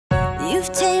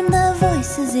You've tamed the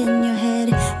voices in your head.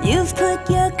 You've put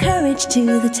your courage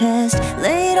to the test,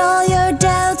 laid all your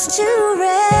doubts to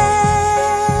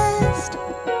rest.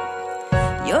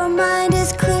 Your mind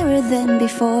is clearer than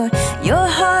before. Your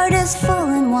heart is full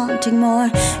and wanting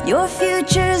more. Your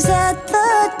future's at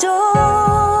the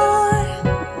door.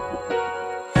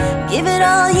 Give it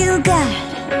all you got,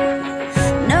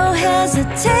 no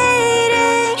hesitating.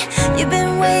 You've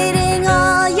been waiting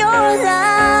all your life.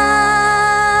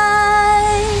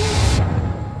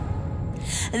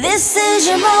 This is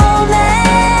your moment.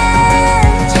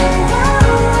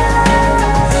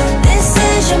 This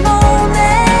is your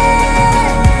moment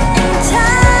in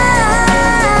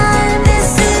time.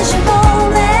 This is your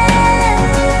moment.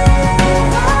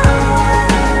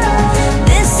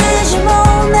 This is your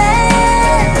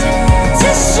moment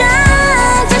to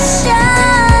shine, to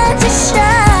shine, to shine.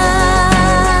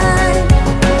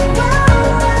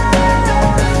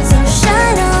 So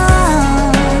shine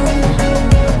on.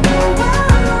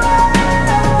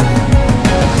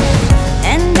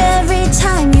 And every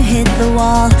time you hit the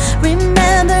wall,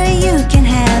 remember you can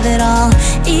have it all,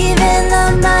 even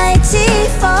the mighty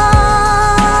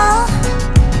fall.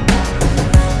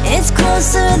 It's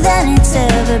closer than it's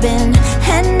ever been,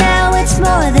 and now it's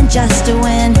more than just a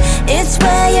win. It's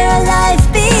where your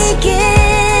life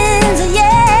begins,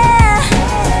 yeah.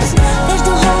 There's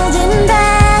no holding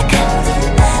back,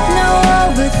 no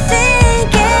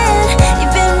overthinking.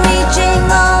 You've been reaching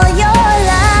all your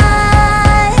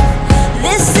life.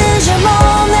 This is your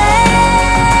moment.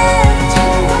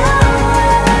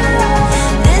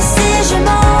 This is your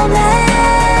moment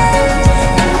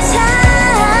in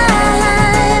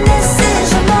time. This is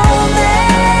your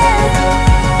moment.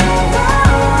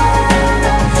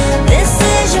 This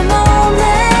is your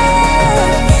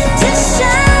moment to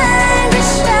shine, to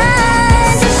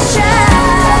shine, to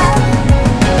shine.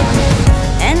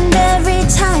 And every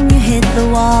time you hit the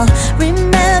wall,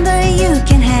 remember you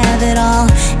can have it all,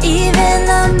 even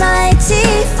the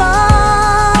mighty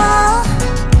fall.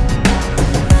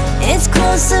 It's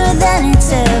closer than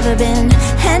it's ever been,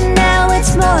 and now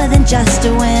it's more than just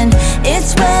a win.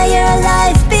 It's where your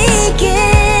life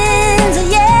begins,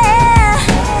 yeah.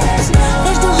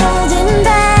 There's no holding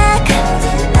back,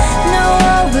 no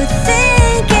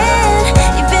overthinking.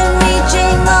 You've been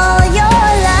reaching all your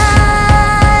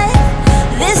life.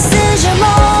 This is your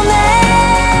moment.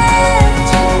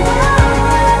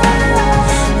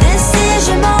 This is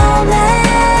your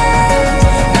moment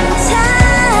in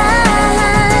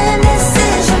time. This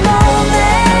is your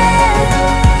moment.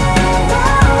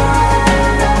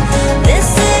 This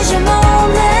is your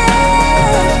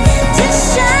moment to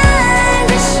shine,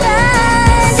 to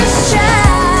shine, to shine.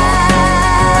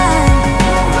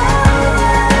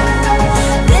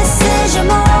 This is your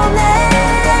moment.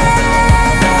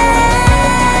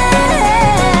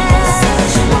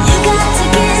 You got to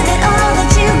give it all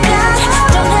that you got.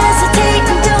 Don't hesitate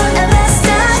and don't ever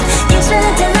stop. You've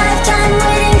spent a lifetime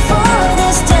waiting for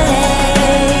this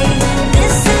day.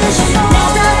 This is your moment.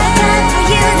 Now's not the time for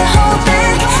you to hold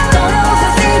back. Don't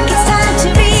overthink, it's time to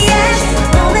react. The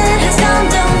moment has come,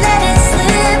 don't let it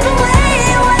slip away,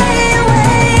 away,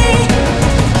 away.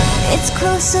 It's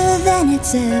closer than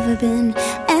it's ever been,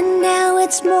 and now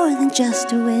it's more than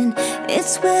just a win.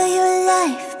 It's where your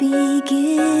life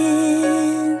begins.